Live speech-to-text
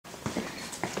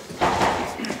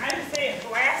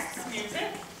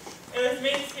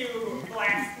was made to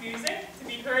blast music, to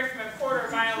be heard from a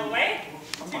quarter-mile away,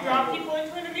 to draw people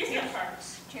into an amusement park.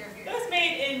 It was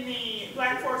made in the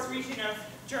Black Forest region of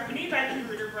Germany by the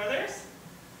Bruder brothers.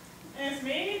 And it's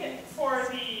made for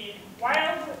the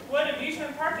Wildwood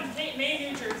amusement park in Cape May,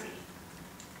 New Jersey.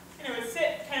 And it would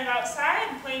sit kind of outside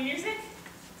and play music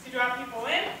to draw people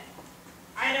in.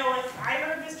 I know if I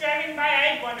heard this driving by,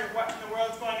 I'd wonder what in the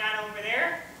world's going on over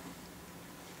there.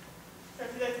 So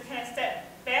if you'd like to kind of step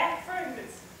back for it,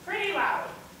 it's pretty loud.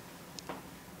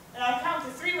 And I'll count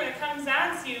to 3 when it comes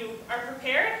on so you are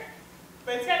prepared.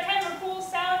 But it's got kind of a cool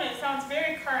sound and it sounds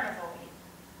very carnival-y.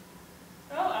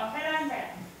 So I'll head on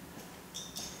back.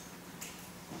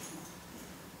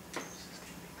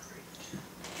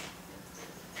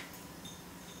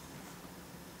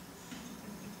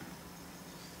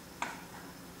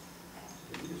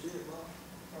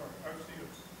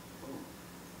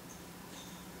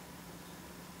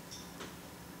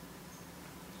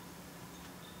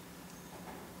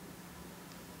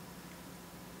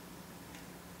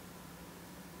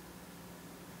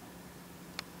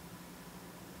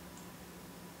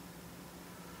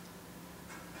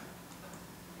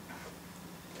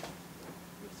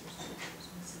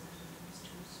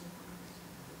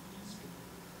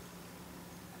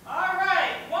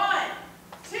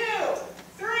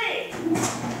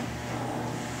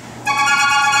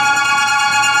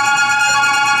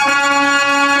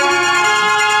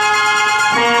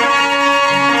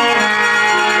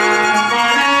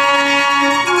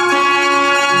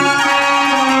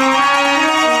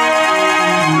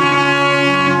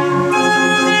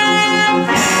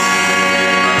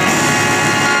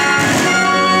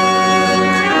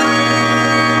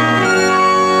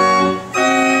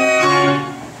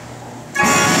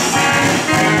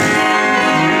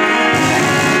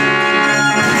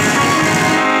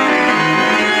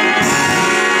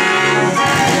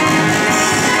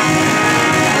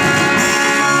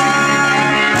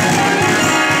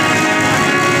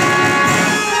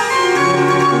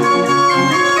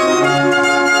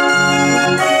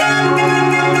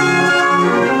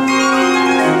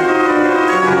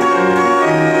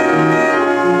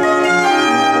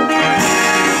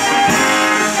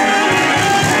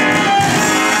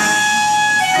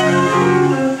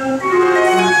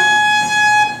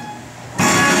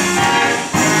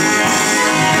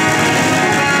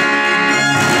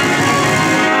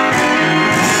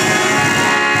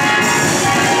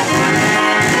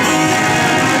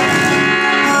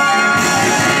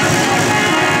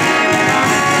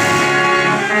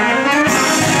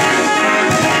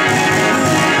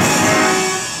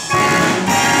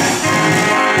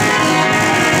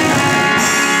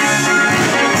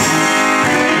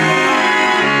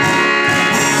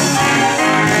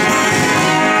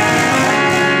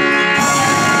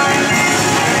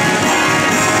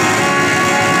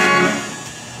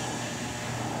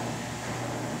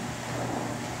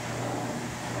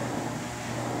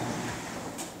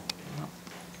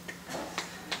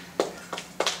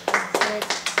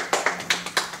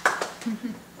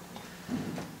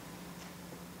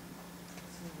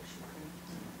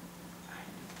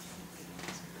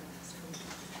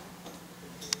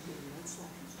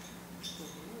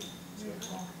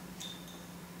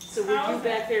 So were you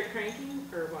back there cranking,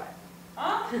 or what?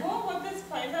 Well, what this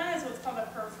plays on is what's called a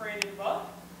perforated book.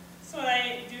 So what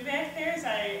I do back there is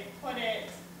I put it,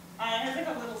 it has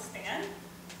like a little stand.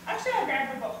 Actually, I'll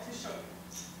grab the book to show you.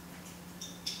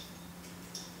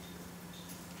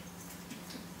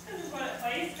 This is what it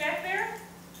plays back there.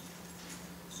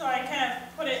 So I kind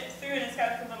of put it through, and it's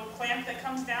got like a little clamp that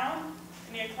comes down,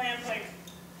 and you clamp like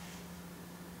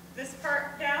this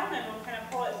part down, and we'll kind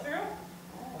of pull it through.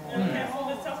 And it'll kind of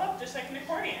hold itself up just like an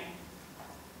accordion.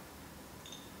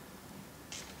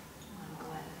 I'm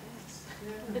glad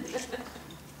it is.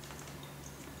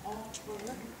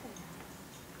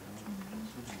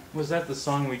 Was that the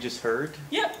song we just heard?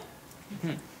 Yep.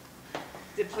 Did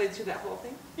it play through that whole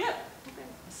thing? Yep. Okay.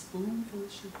 A spoonful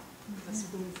of sugar. A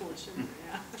spoonful of sugar,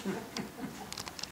 yeah.